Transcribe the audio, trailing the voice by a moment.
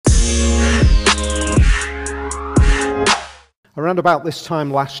Around about this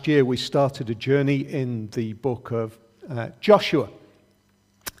time last year, we started a journey in the book of Joshua.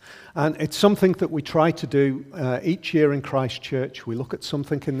 And it's something that we try to do each year in Christ Church. We look at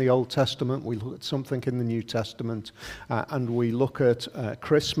something in the Old Testament, we look at something in the New Testament, and we look at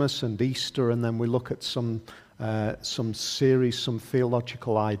Christmas and Easter, and then we look at some series, some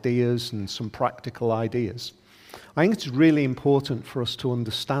theological ideas and some practical ideas. I think it's really important for us to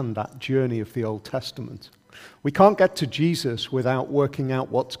understand that journey of the Old Testament. We can't get to Jesus without working out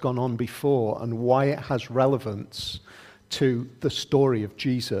what's gone on before and why it has relevance to the story of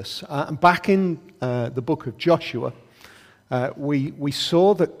Jesus. And back in the book of Joshua, we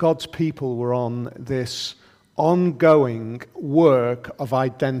saw that God's people were on this ongoing work of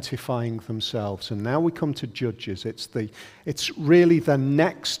identifying themselves. And now we come to Judges. It's really the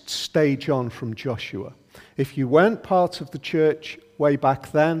next stage on from Joshua. If you weren't part of the church way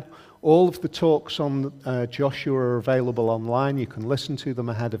back then, all of the talks on Joshua are available online. You can listen to them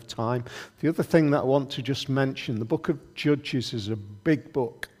ahead of time. The other thing that I want to just mention, the book of Judges is a big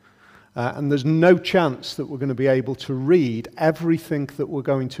book. And there's no chance that we're going to be able to read everything that we're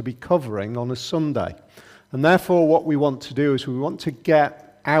going to be covering on a Sunday. And therefore, what we want to do is we want to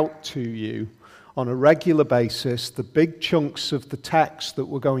get out to you on a regular basis the big chunks of the text that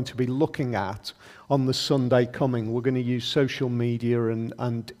we're going to be looking at on the Sunday coming. We're going to use social media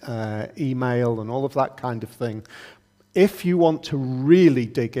and email and all of that kind of thing. If you want to really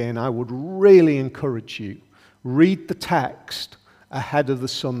dig in, I would really encourage you, read the text ahead of the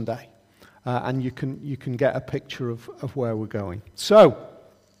Sunday, and you can get a picture of where we're going. So,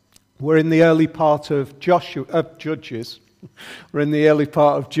 we're in the early part of Judges. We're in the early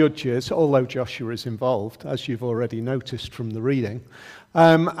part of Judges, although Joshua is involved, as you've already noticed from the reading.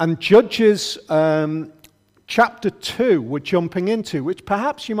 And Judges chapter 2 we're jumping into, which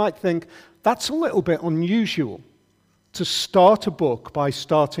perhaps you might think that's a little bit unusual to start a book by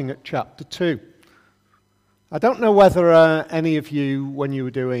starting at chapter 2. I don't know whether any of you, when you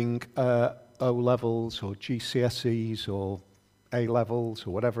were doing O-levels or GCSEs or A-levels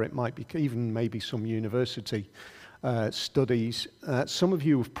or whatever it might be, even maybe some university studies, some of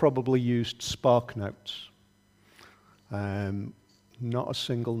you have probably used SparkNotes. Not a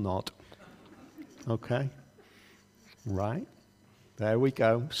single nod. Okay. Right. There we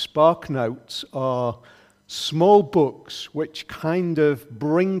go. SparkNotes are small books which kind of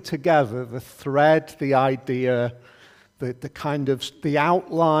bring together the thread, the idea, the kind of the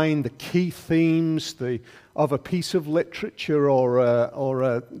outline, the key themes of a piece of literature,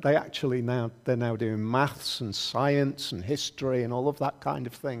 or they're now doing maths and science and history and all of that kind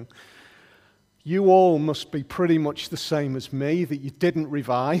of thing. You all must be pretty much the same as me, that you didn't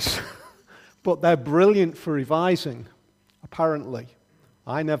revise, but they're brilliant for revising, apparently.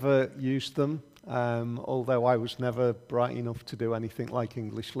 I never used them, although I was never bright enough to do anything like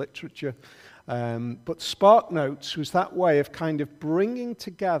English literature. But SparkNotes was that way of kind of bringing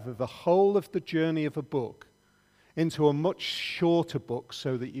together the whole of the journey of a book into a much shorter book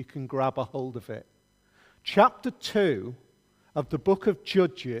so that you can grab a hold of it. Chapter 2 of the book of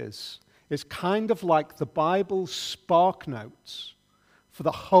Judges is kind of like the Bible's SparkNotes for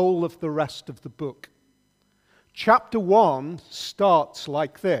the whole of the rest of the book. Chapter 1 starts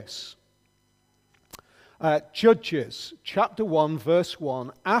like this. Judges, chapter 1, verse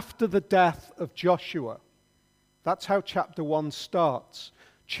 1, after the death of Joshua. That's how chapter 1 starts.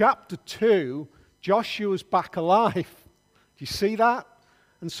 Chapter 2, Joshua's back alive. Do you see that?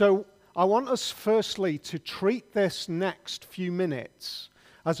 And so I want us firstly to treat this next few minutes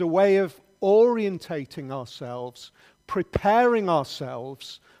as a way of orientating ourselves, preparing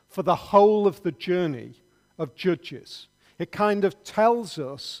ourselves for the whole of the journey of Judges. It kind of tells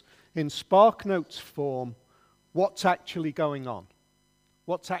us in SparkNotes form what's actually going on,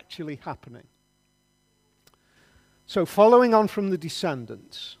 what's actually happening. So following on from the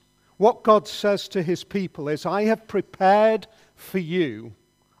descendants, what God says to his people is, I have prepared for you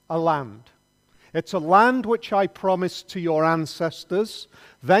a land. It's a land which I promised to your ancestors.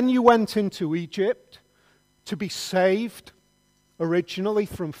 Then you went into Egypt to be saved, originally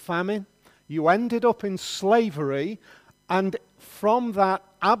from famine. You ended up in slavery, and from that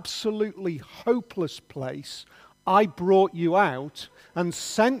absolutely hopeless place, I brought you out and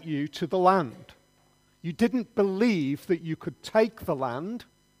sent you to the land. You didn't believe that you could take the land,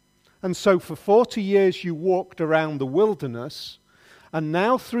 and so for 40 years you walked around the wilderness. And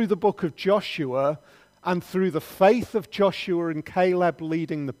now through the book of Joshua and through the faith of Joshua and Caleb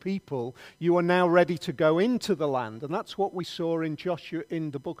leading the people, you are now ready to go into the land. And that's what we saw in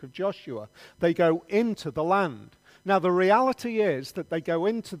the book of Joshua. They go into the land. Now, the reality is that they go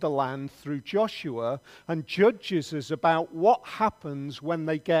into the land through Joshua and Judges us about what happens when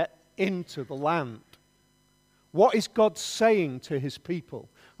they get into the land. What is God saying to his people?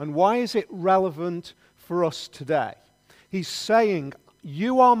 And why is it relevant for us today? He's saying,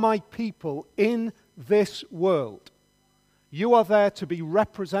 you are my people in this world. You are there to be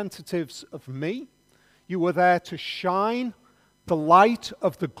representatives of me. You are there to shine the light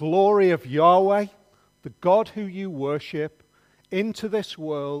of the glory of Yahweh, the God who you worship, into this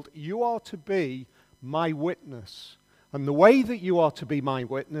world. You are to be my witness. And the way that you are to be my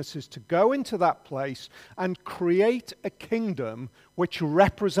witness is to go into that place and create a kingdom which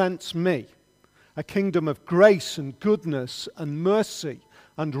represents me. A kingdom of grace and goodness and mercy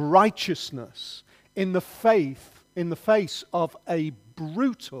and righteousness in the face of a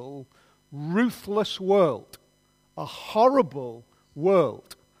brutal, ruthless world. A horrible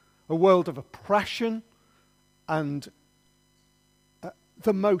world. A world of oppression and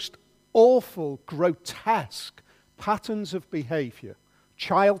the most awful, grotesque patterns of behavior.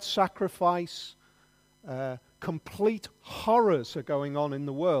 Child sacrifice, complete horrors are going on in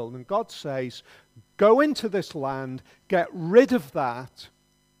the world. And God says, go into this land, get rid of that,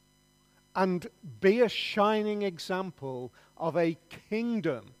 and be a shining example of a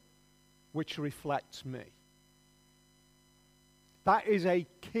kingdom which reflects me. That is a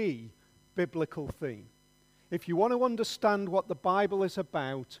key biblical theme. If you want to understand what the Bible is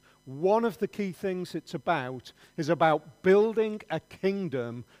about, one of the key things it's about is about building a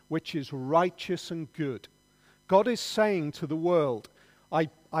kingdom which is righteous and good. God is saying to the world, I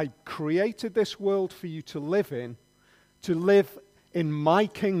created this world for you to live in my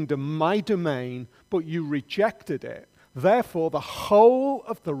kingdom, my domain, but you rejected it. Therefore, the whole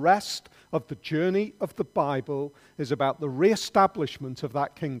of the rest of the journey of the Bible is about the reestablishment of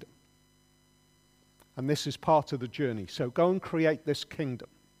that kingdom. And this is part of the journey. So go and create this kingdom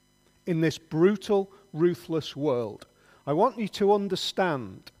in this brutal, ruthless world. I want you to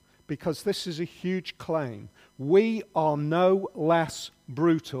understand, because this is a huge claim, we are no less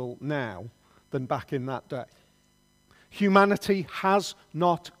brutal now than back in that day. Humanity has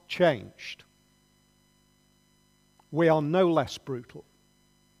not changed. We are no less brutal.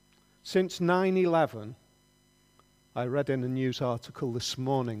 Since 9/11, I read in a news article this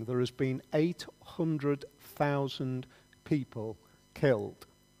morning, there has been 800,000 people killed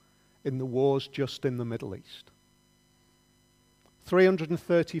in the wars just in the Middle East.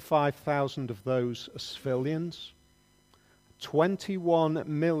 335,000 of those are civilians. 21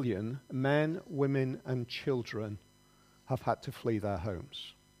 million men, women, and children have had to flee their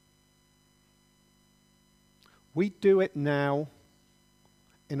homes. We do it now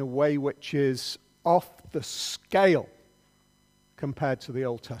in a way which is off the scale compared to the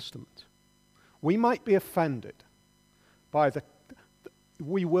Old Testament. We might be offended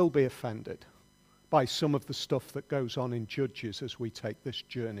we will be offended by some of the stuff that goes on in Judges as we take this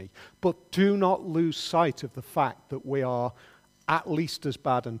journey. But do not lose sight of the fact that we are at least as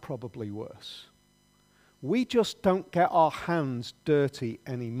bad and probably worse. We just don't get our hands dirty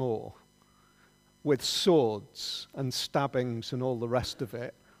anymore with swords and stabbings and all the rest of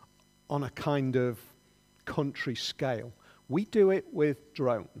it on a kind of country scale. We do it with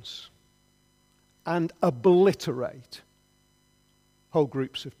drones and obliterate whole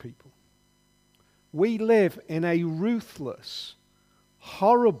groups of people. We live in a ruthless,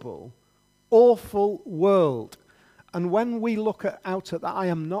 horrible, awful world. And when we look out at that, I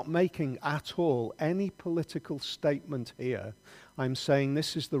am not making at all any political statement here. I'm saying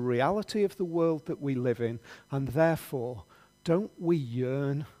this is the reality of the world that we live in, and therefore, don't we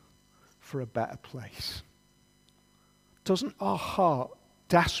yearn for a better place? Doesn't our heart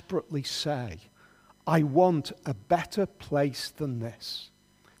desperately say, I want a better place than this?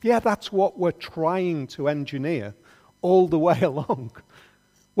 Yeah, that's what we're trying to engineer all the way along.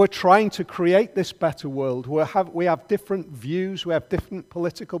 We're trying to create this better world. We have different views, we have different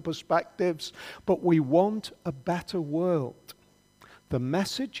political perspectives, but we want a better world. The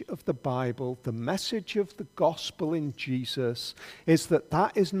message of the Bible, the message of the gospel in Jesus, is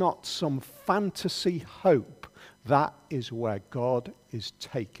that is not some fantasy hope. That is where God is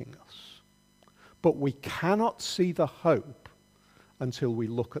taking us. But we cannot see the hope until we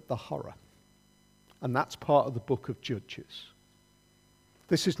look at the horror. And that's part of the book of Judges.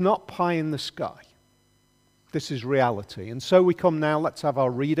 This is not pie in the sky. This is reality. And so we come now, let's have our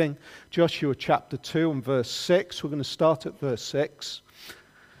reading. Joshua chapter 2 and verse 6. We're going to start at verse 6.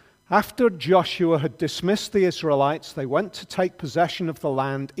 After Joshua had dismissed the Israelites, they went to take possession of the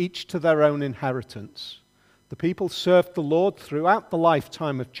land, each to their own inheritance. The people served the Lord throughout the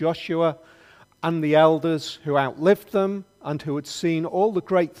lifetime of Joshua and the elders who outlived them and who had seen all the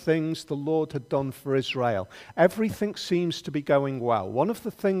great things the Lord had done for Israel. Everything seems to be going well. One of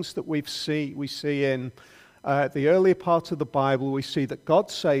the things that we see in the earlier part of the Bible, we see that God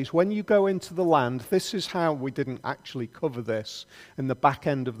says, when you go into the land, this is how, we didn't actually cover this in the back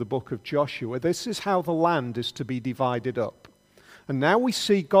end of the book of Joshua, this is how the land is to be divided up. And now we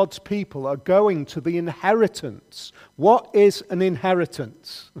see God's people are going to the inheritance. What is an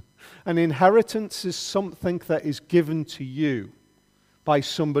inheritance? An inheritance is something that is given to you by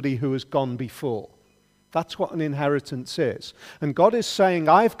somebody who has gone before. That's what an inheritance is. And God is saying,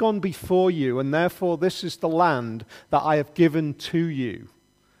 I've gone before you, and therefore this is the land that I have given to you.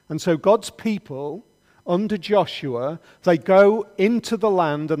 And so God's people, under Joshua, they go into the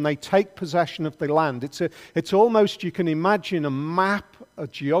land and they take possession of the land. It's almost, you can imagine a map, a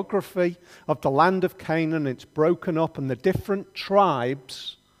geography of the land of Canaan. It's broken up, and the different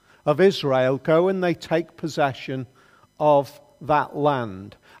tribes of Israel go and they take possession of that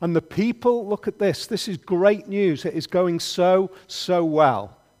land. And the people, look at this, this is great news. It is going so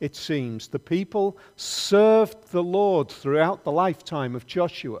well, it seems. The people served the Lord throughout the lifetime of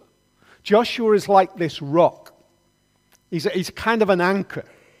Joshua. Joshua is like this rock. He's kind of an anchor.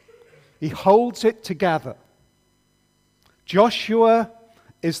 He holds it together. Joshua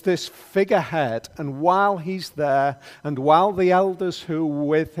is this figurehead, and while he's there, and while the elders who are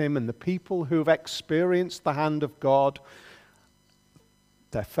with him and the people who have experienced the hand of God,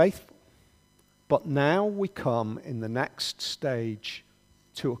 they're faithful. But now we come in the next stage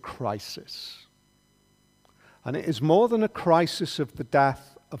to a crisis. And it is more than a crisis of the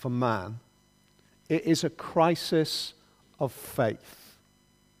death of a man. It is a crisis of faith.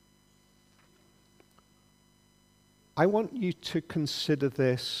 I want you to consider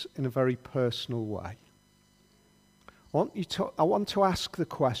this in a very personal way. I want to ask the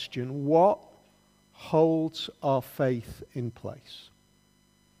question, what holds our faith in place?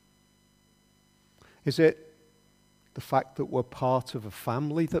 Is it the fact that we're part of a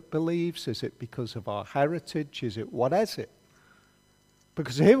family that believes? Is it because of our heritage? What is it?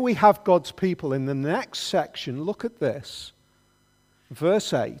 Because here we have God's people. In the next section, look at this.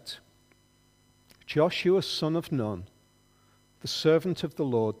 Verse 8. Joshua, son of Nun, the servant of the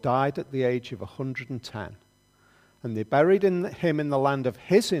Lord, died at the age of 110. And they buried him in the land of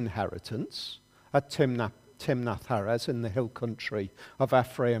his inheritance at Timnath-Heres in the hill country of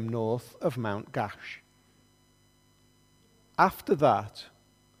Ephraim north of Mount Gash. After that,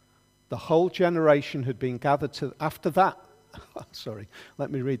 the whole generation had been gathered to... After that,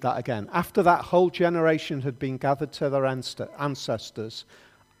 whole generation had been gathered to their ancestors,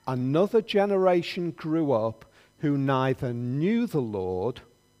 another generation grew up who neither knew the Lord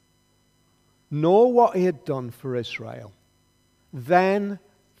nor what he had done for Israel. Then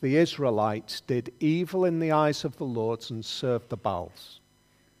the Israelites did evil in the eyes of the Lord and served the Baals.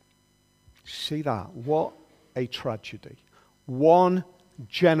 See that? What a tragedy. One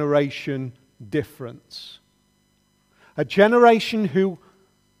generation difference. A generation who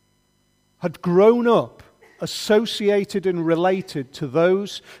had grown up associated and related to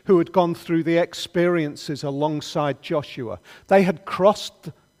those who had gone through the experiences alongside Joshua. They had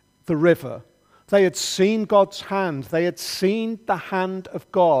crossed the river. They had seen God's hand. They had seen the hand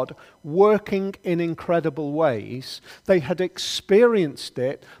of God working in incredible ways. They had experienced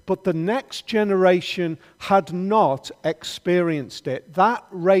it, but the next generation had not experienced it. That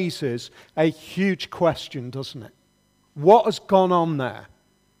raises a huge question, doesn't it? What has gone on there?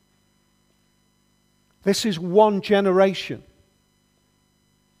 This is one generation.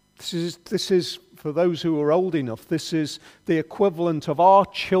 This is, for those who are old enough, this is the equivalent of our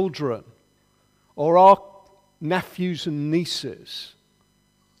children or our nephews and nieces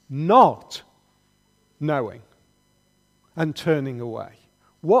not knowing and turning away.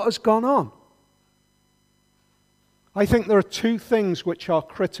 What has gone on? I think there are two things which are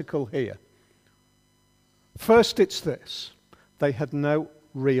critical here. First, it's this. They had no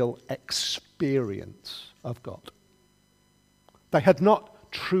real experience of God. They had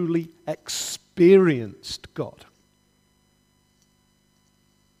not truly experienced God.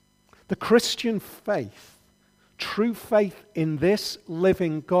 The Christian faith, true faith in this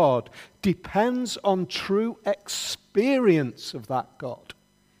living God, depends on true experience of that God.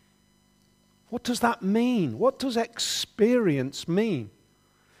 What does that mean? What does experience mean?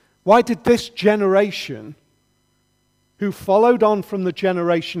 Why did this generation, who followed on from the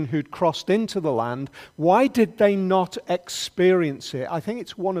generation who'd crossed into the land, why did they not experience it? I think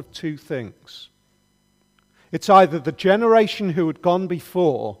it's one of two things. It's either the generation who had gone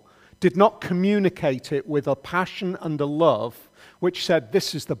before did not communicate it with a passion and a love which said,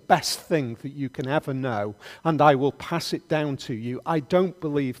 this is the best thing that you can ever know, and I will pass it down to you. I don't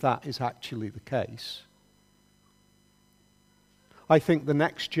believe that is actually the case. I think the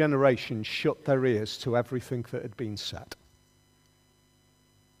next generation shut their ears to everything that had been said.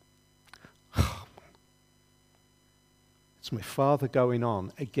 It's my father going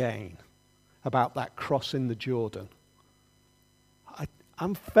on again about that crossing the Jordan.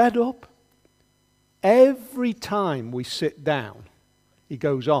 I'm fed up. Every time we sit down, he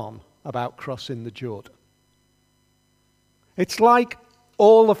goes on about crossing the Jordan. It's like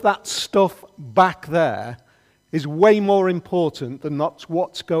all of that stuff back there is way more important than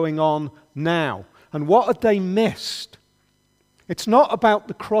what's going on now. And what had they missed? It's not about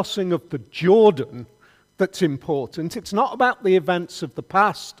the crossing of the Jordan that's important. It's not about the events of the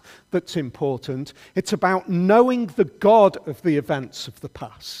past that's important. It's about knowing the God of the events of the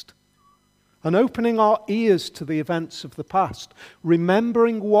past and opening our ears to the events of the past.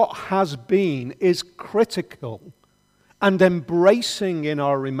 Remembering what has been is critical, and embracing in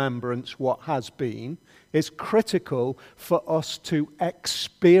our remembrance what has been is critical for us to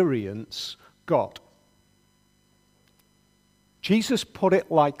experience God. Jesus put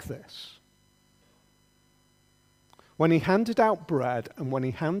it like this. When he handed out bread and when he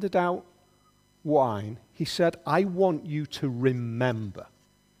handed out wine, he said, I want you to remember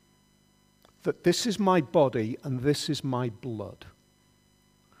that this is my body and this is my blood.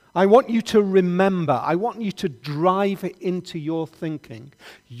 I want you to remember. I want you to drive it into your thinking.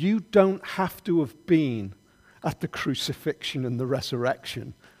 You don't have to have been at the crucifixion and the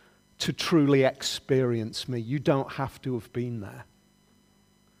resurrection to truly experience me. You don't have to have been there.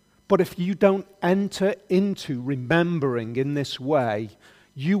 But if you don't enter into remembering in this way,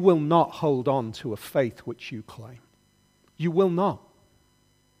 you will not hold on to a faith which you claim. You will not.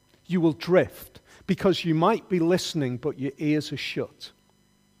 You will drift because you might be listening, but your ears are shut.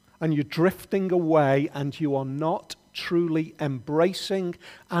 And you're drifting away and you are not truly embracing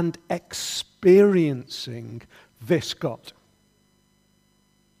and experiencing this God.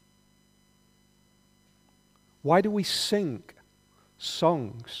 Why do we sing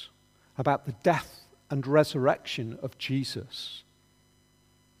songs about the death and resurrection of Jesus?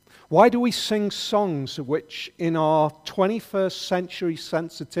 Why do we sing songs which in our 21st century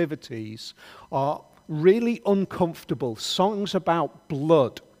sensitivities are really uncomfortable? Songs about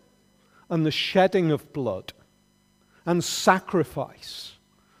blood and the shedding of blood and sacrifice.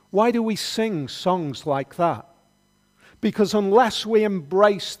 Why do we sing songs like that? Because unless we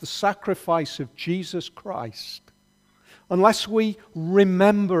embrace the sacrifice of Jesus Christ, unless we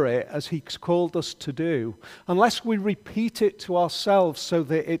remember it as he's called us to do, unless we repeat it to ourselves so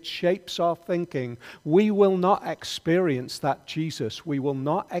that it shapes our thinking, we will not experience that Jesus. We will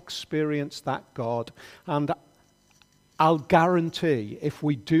not experience that God. And I'll guarantee if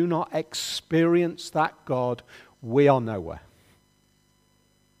we do not experience that God, we are nowhere.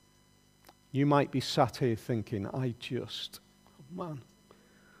 You might be sat here thinking, I just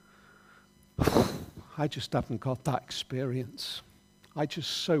haven't got that experience. I just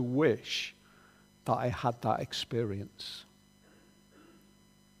so wish that I had that experience.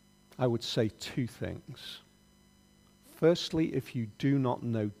 I would say two things. Firstly, if you do not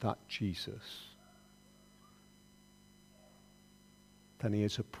know that Jesus, then he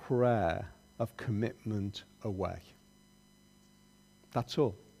is a prayer of commitment away. That's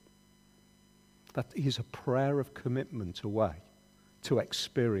all. That is a prayer of commitment away to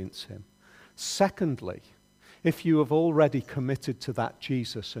experience him. Secondly, if you have already committed to that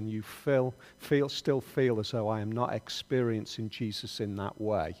Jesus and you still feel as though I am not experiencing Jesus in that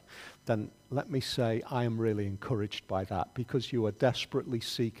way, then let me say I am really encouraged by that, because you are desperately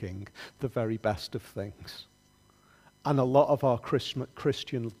seeking the very best of things. And a lot of our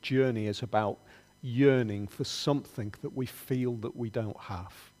Christian journey is about yearning for something that we feel that we don't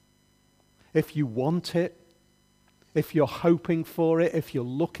have. If you want it, if you're hoping for it, if you're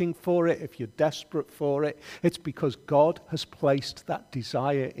looking for it, if you're desperate for it, it's because God has placed that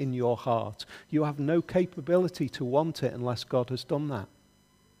desire in your heart. You have no capability to want it unless God has done that.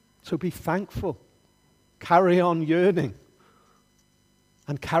 So be thankful. Carry on yearning.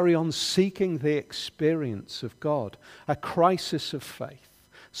 And carry on seeking the experience of God. A crisis of faith.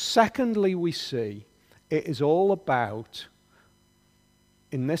 Secondly, we see it is all about,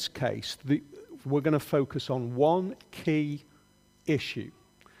 in this case, we're going to focus on one key issue.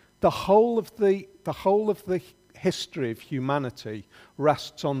 The whole of the history of humanity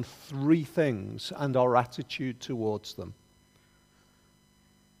rests on three things and our attitude towards them.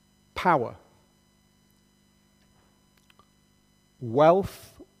 Power,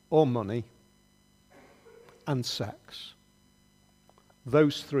 wealth or money, and sex.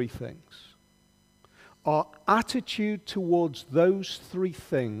 those three things. Our attitude towards those three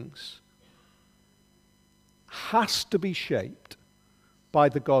things has to be shaped by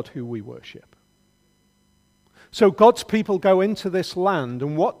the God who we worship. So God's people go into this land,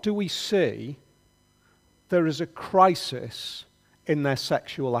 and what do we see? There is a crisis in their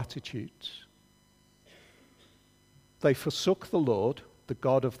sexual attitudes. They forsook the Lord, the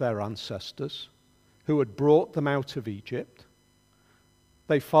God of their ancestors, who had brought them out of Egypt.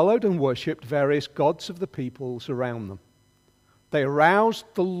 They followed and worshipped various gods of the peoples around them. They aroused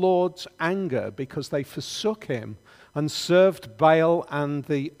the Lord's anger because they forsook him and served Baal and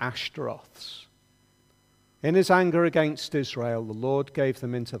the Ashtaroths. In his anger against Israel, the Lord gave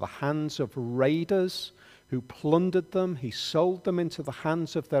them into the hands of raiders who plundered them. He sold them into the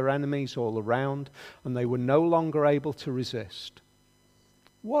hands of their enemies all around, and they were no longer able to resist.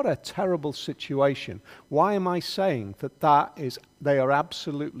 What a terrible situation. Why am I saying that they are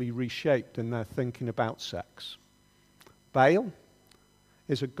absolutely reshaped in their thinking about sex? Baal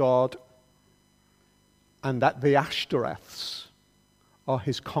is a god, and that the Ashtoreths are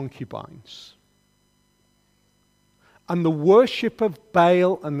his concubines. And the worship of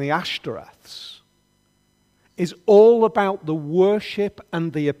Baal and the Ashtoreths is all about the worship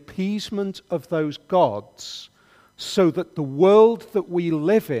and the appeasement of those gods so that the world that we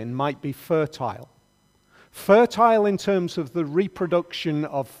live in might be fertile. Fertile in terms of the reproduction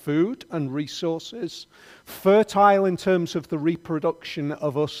of food and resources, fertile in terms of the reproduction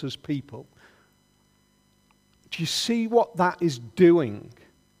of us as people. Do you see what that is doing?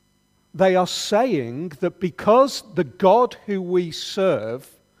 They are saying that because the God who we serve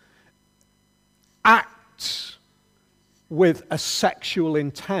acts with a sexual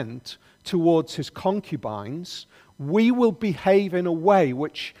intent towards his concubines, we will behave in a way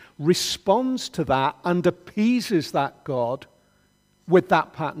which responds to that and appeases that God with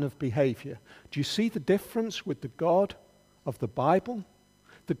that pattern of behavior. Do you see the difference with the God of the Bible?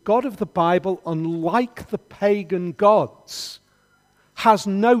 The God of the Bible, unlike the pagan gods, has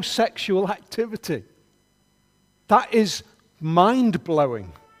no sexual activity. That is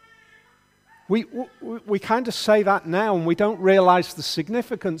mind-blowing. We kind of say that now and we don't realize the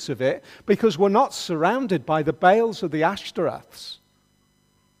significance of it because we're not surrounded by the Baals or the Ashtoreths.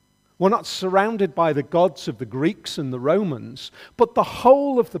 We're not surrounded by the gods of the Greeks and the Romans, but the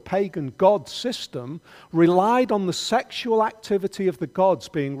whole of the pagan god system relied on the sexual activity of the gods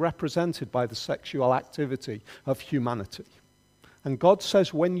being represented by the sexual activity of humanity. And God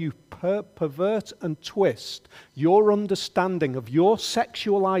says when you pervert and twist your understanding of your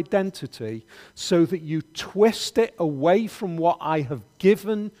sexual identity so that you twist it away from what I have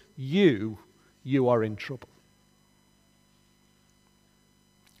given you, you are in trouble.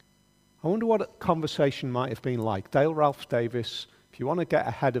 I wonder what a conversation might have been like. Dale Ralph Davis, if you want to get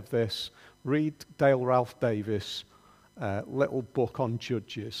ahead of this, read Dale Ralph Davis' little book on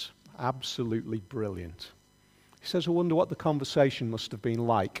Judges. Absolutely brilliant. He says, I wonder what the conversation must have been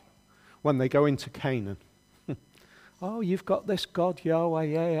like when they go into Canaan. Oh, you've got this God, Yahweh,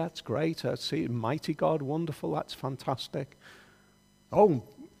 yeah, that's great. I see, mighty God, wonderful, that's fantastic. Oh,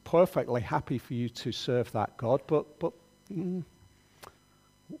 perfectly happy for you to serve that God, but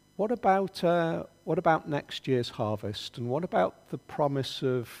what about next year's harvest? And what about the promise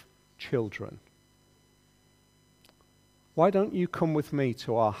of children? Why don't you come with me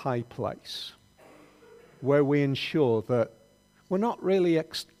to our high place, where we ensure that we're not really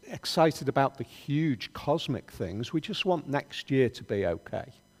excited about the huge cosmic things. We just want next year to be okay.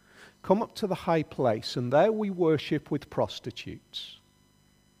 Come up to the high place, and there we worship with prostitutes.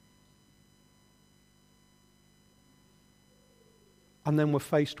 And then we're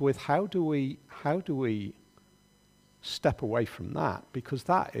faced with how do we step away from that? Because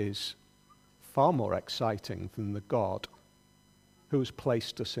that is far more exciting than the God who has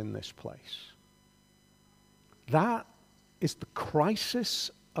placed us in this place. That is the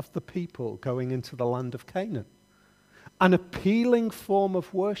crisis of the people going into the land of Canaan. An appealing form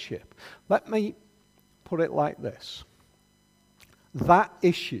of worship. Let me put it like this. That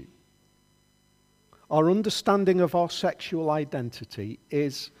issue, our understanding of our sexual identity,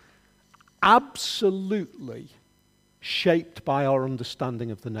 is absolutely shaped by our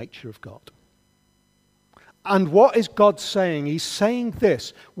understanding of the nature of God. And what is God saying? He's saying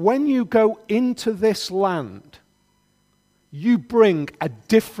this: when you go into this land, you bring a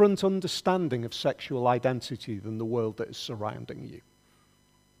different understanding of sexual identity than the world that is surrounding you.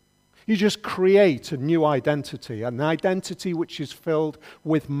 You just create a new identity, an identity which is filled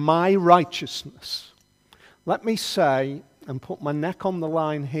with my righteousness. Let me say, and put my neck on the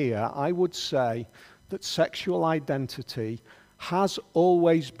line here, I would say that sexual identity has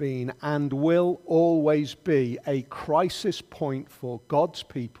always been and will always be a crisis point for God's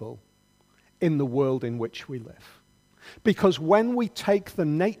people in the world in which we live. Because when we take the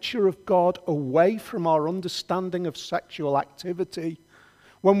nature of God away from our understanding of sexual activity,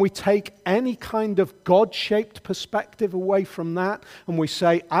 when we take any kind of God-shaped perspective away from that and we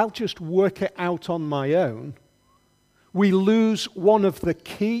say, I'll just work it out on my own, we lose one of the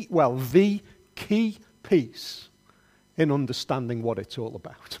key piece in understanding what it's all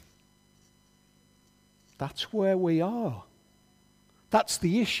about. That's where we are. That's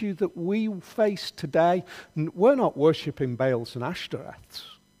the issue that we face today. We're not worshipping Baals and Ashtoreths.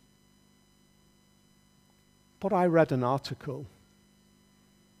 But I read an article,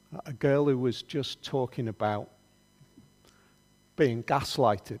 a girl who was just talking about being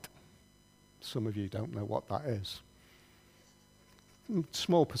gaslighted. Some of you don't know what that is.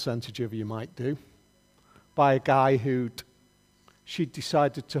 Small percentage of you might do. By a guy she'd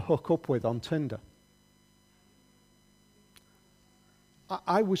decided to hook up with on Tinder.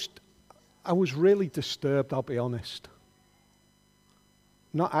 I was really disturbed, I'll be honest.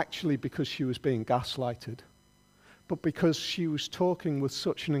 Not actually because she was being gaslighted, but because she was talking with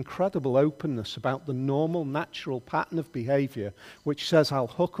such an incredible openness about the normal, natural pattern of behavior, which says I'll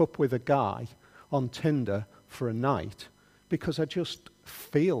hook up with a guy on Tinder for a night because I just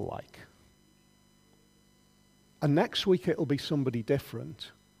feel like. And next week it'll be somebody different.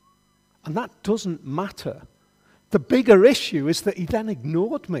 And that doesn't matter. The bigger issue is that he then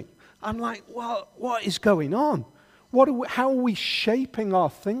ignored me. I'm like, what is going on? How are we shaping our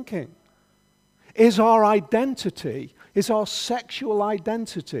thinking? Is our identity, is our sexual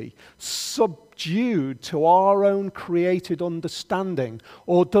identity subdued to our own created understanding?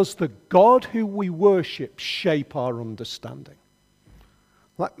 Or does the God who we worship shape our understanding?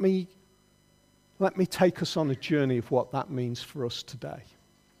 Let me take us on a journey of what that means for us today.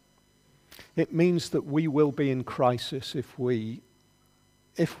 It means that we will be in crisis if we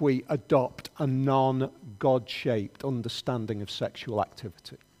adopt a non-God-shaped understanding of sexual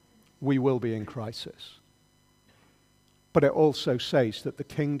activity. We will be in crisis. But it also says that the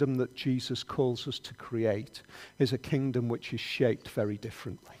kingdom that Jesus calls us to create is a kingdom which is shaped very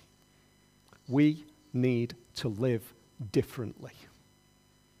differently. We need to live differently.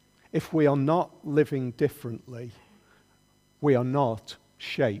 If we are not living differently, we are not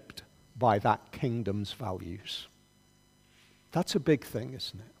shaped by that kingdom's values. That's a big thing,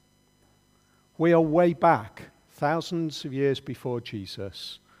 isn't it? We are way back, thousands of years before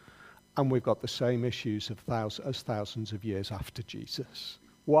Jesus, and we've got the same issues as thousands of years after Jesus.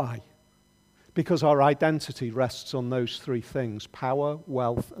 Why? Because our identity rests on those three things: power,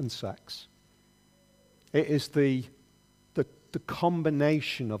 wealth, and sex. It is the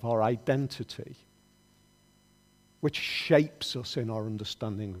combination of our identity which shapes us in our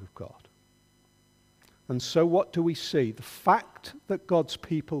understanding of God. And so what do we see? The fact that God's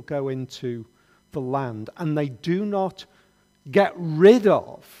people go into the land and they do not get rid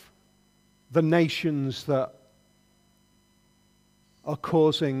of the nations that are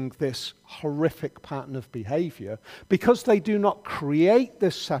causing this horrific pattern of behavior, because they do not create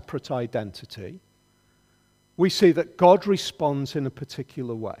this separate identity, we see that God responds in a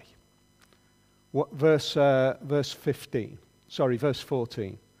particular way. Verse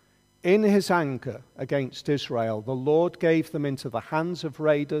 14. In his anger against Israel, the Lord gave them into the hands of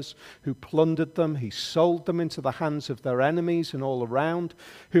raiders who plundered them. He sold them into the hands of their enemies and all around,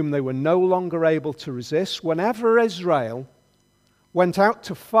 whom they were no longer able to resist. Whenever Israel went out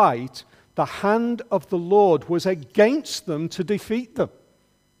to fight, the hand of the Lord was against them to defeat them.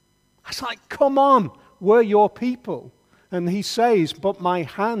 It's like, come on, we're your people. And he says, but my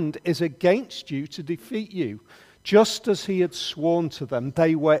hand is against you to defeat you. Just as he had sworn to them,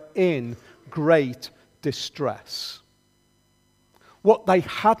 they were in great distress. What they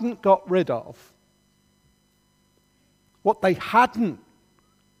hadn't got rid of, what they hadn't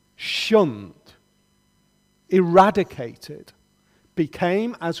shunned, eradicated,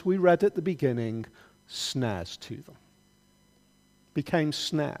 became, as we read at the beginning, snares to them. Became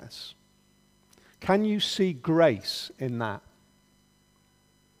snares. Can you see grace in that?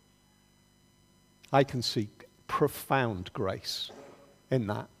 I can see profound grace in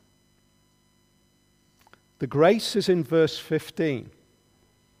that. The grace is in verse 15.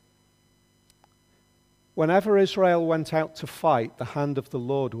 Whenever Israel went out to fight, the hand of the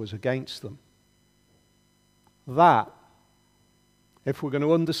Lord was against them. That, if we're going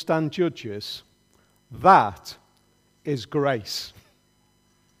to understand Judges, that is grace.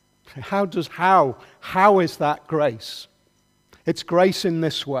 How is that grace? It's grace in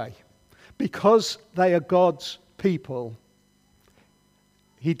this way. Because they are God's people,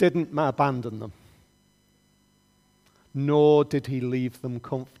 He didn't abandon them, nor did he leave them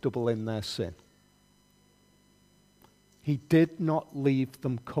comfortable in their sin. He did not leave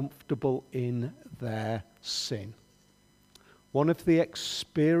them comfortable in their sin. One of the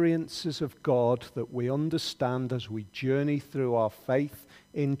experiences of God that we understand as we journey through our faith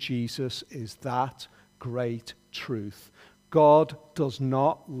in Jesus is that great truth. God does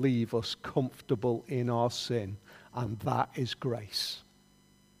not leave us comfortable in our sin, and that is grace.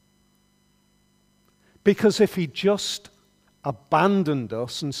 Because if he just abandoned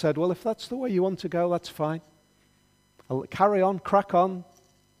us and said, well, if that's the way you want to go, that's fine. I'll carry on, crack on,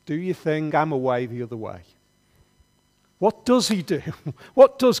 do your thing, I'm away the other way. What does he do?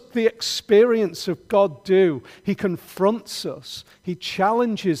 What does the experience of God do? He confronts us. He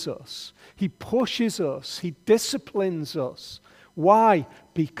challenges us. He pushes us. He disciplines us. Why?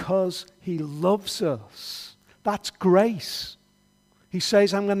 Because he loves us. That's grace. He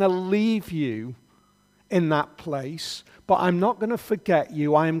says, I'm going to leave you in that place, but I'm not going to forget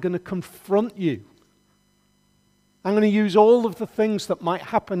you. I am going to confront you. I'm going to use all of the things that might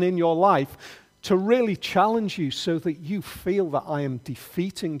happen in your life to really challenge you so that you feel that I am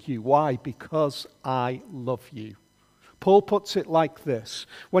defeating you. Why? Because I love you. Paul puts it like this.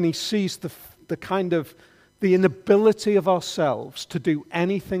 When he sees the inability of ourselves to do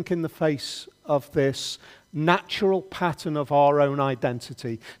anything in the face of this natural pattern of our own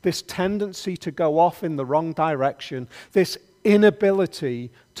identity, this tendency to go off in the wrong direction, this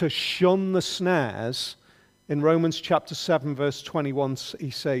inability to shun the snares. In Romans chapter 7, verse 21, he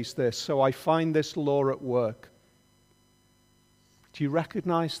says this, so I find this law at work. Do you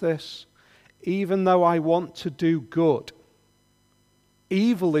recognize this? Even though I want to do good,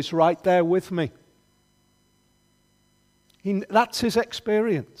 evil is right there with me. That's his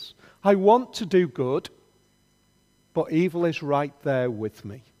experience. I want to do good, but evil is right there with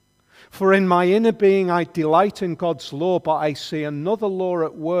me. For in my inner being I delight in God's law, but I see another law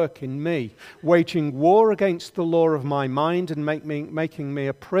at work in me, waging war against the law of my mind and making me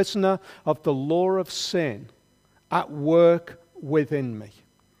a prisoner of the law of sin at work within me.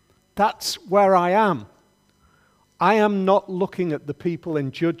 That's where I am. I am not looking at the people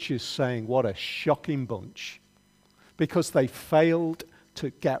in Judges saying, what a shocking bunch, because they failed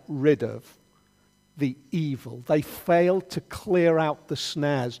to get rid of the evil. They failed to clear out the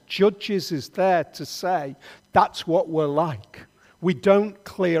snares. Judges is there to say, that's what we're like. We don't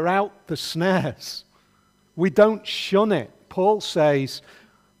clear out the snares. We don't shun it. Paul says,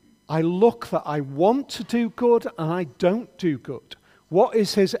 I look that I want to do good and I don't do good. What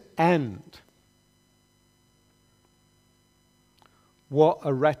is his end? What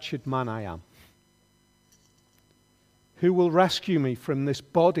a wretched man I am. Who will rescue me from this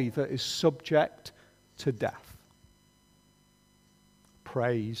body that is subject to death?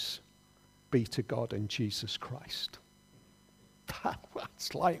 Praise be to God in Jesus Christ.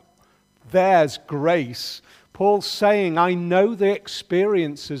 That's like, there's grace. Paul's saying, I know the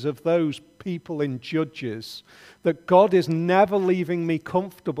experiences of those people in Judges, that God is never leaving me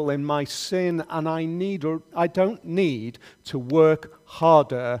comfortable in my sin, and I don't need to work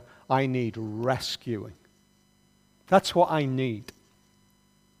harder. I need rescuing. That's what I need.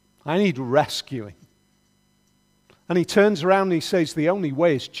 I need rescuing. And he turns around and he says, the only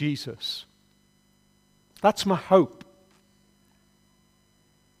way is Jesus. That's my hope.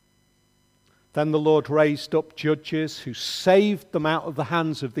 Then the Lord raised up judges who saved them out of the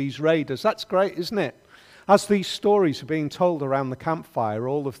hands of these raiders. That's great, isn't it? As these stories are being told around the campfire,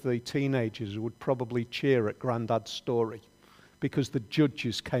 all of the teenagers would probably cheer at Grandad's story, because the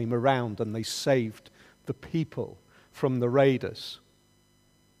judges came around and they saved the people from the raiders.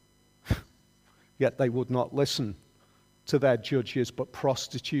 Yet they would not listen to their judges, but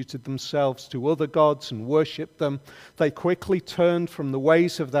prostituted themselves to other gods and worshipped them. They quickly turned from the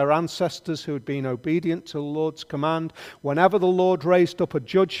ways of their ancestors who had been obedient to the Lord's command. Whenever the Lord raised up a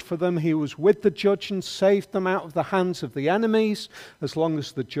judge for them, he was with the judge and saved them out of the hands of the enemies. As long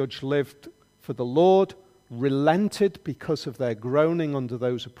as the judge lived, for the Lord relented because of their groaning under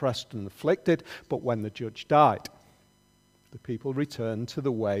those oppressed and afflicted. But when the judge died, the people returned to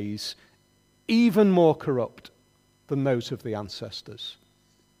the ways even more corrupt than those of the ancestors.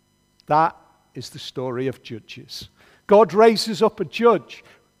 That is the story of Judges. God raises up a judge.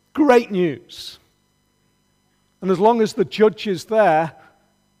 Great news. And as long as the judge is there,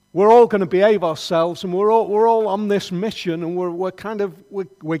 we're all going to behave ourselves, and we're all on this mission, and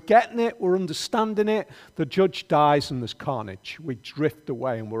we're getting it, we're understanding it. The judge dies and there's carnage. We drift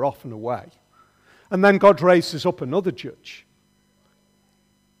away and we're off and away. And then God raises up another judge.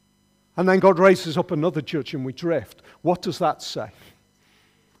 And then God raises up another judge and we drift. What does that say?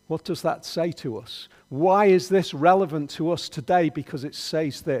 What does that say to us? Why is this relevant to us today? Because it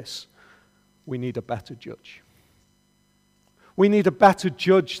says this: we need a better judge. We need a better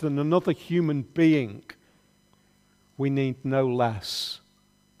judge than another human being. We need no less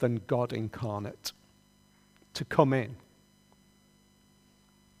than God incarnate to come in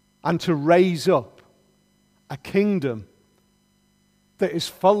and to raise up a kingdom that is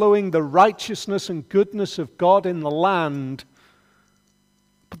following the righteousness and goodness of God in the land.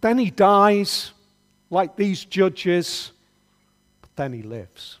 But then he dies like these judges, but then he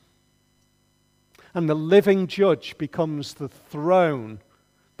lives. And the living judge becomes the throne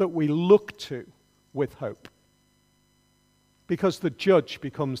that we look to with hope. Because the judge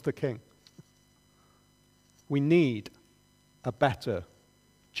becomes the king. We need a better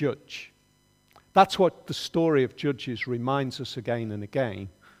judge. That's what the story of Judges reminds us again and again.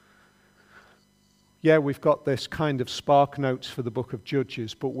 Yeah, we've got this kind of spark notes for the book of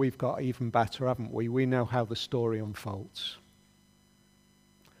Judges, but we've got even better, haven't we? We know how the story unfolds.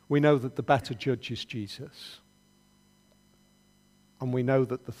 We know that the better judge is Jesus. And we know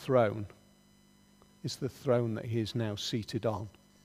that the throne is the throne that he is now seated on.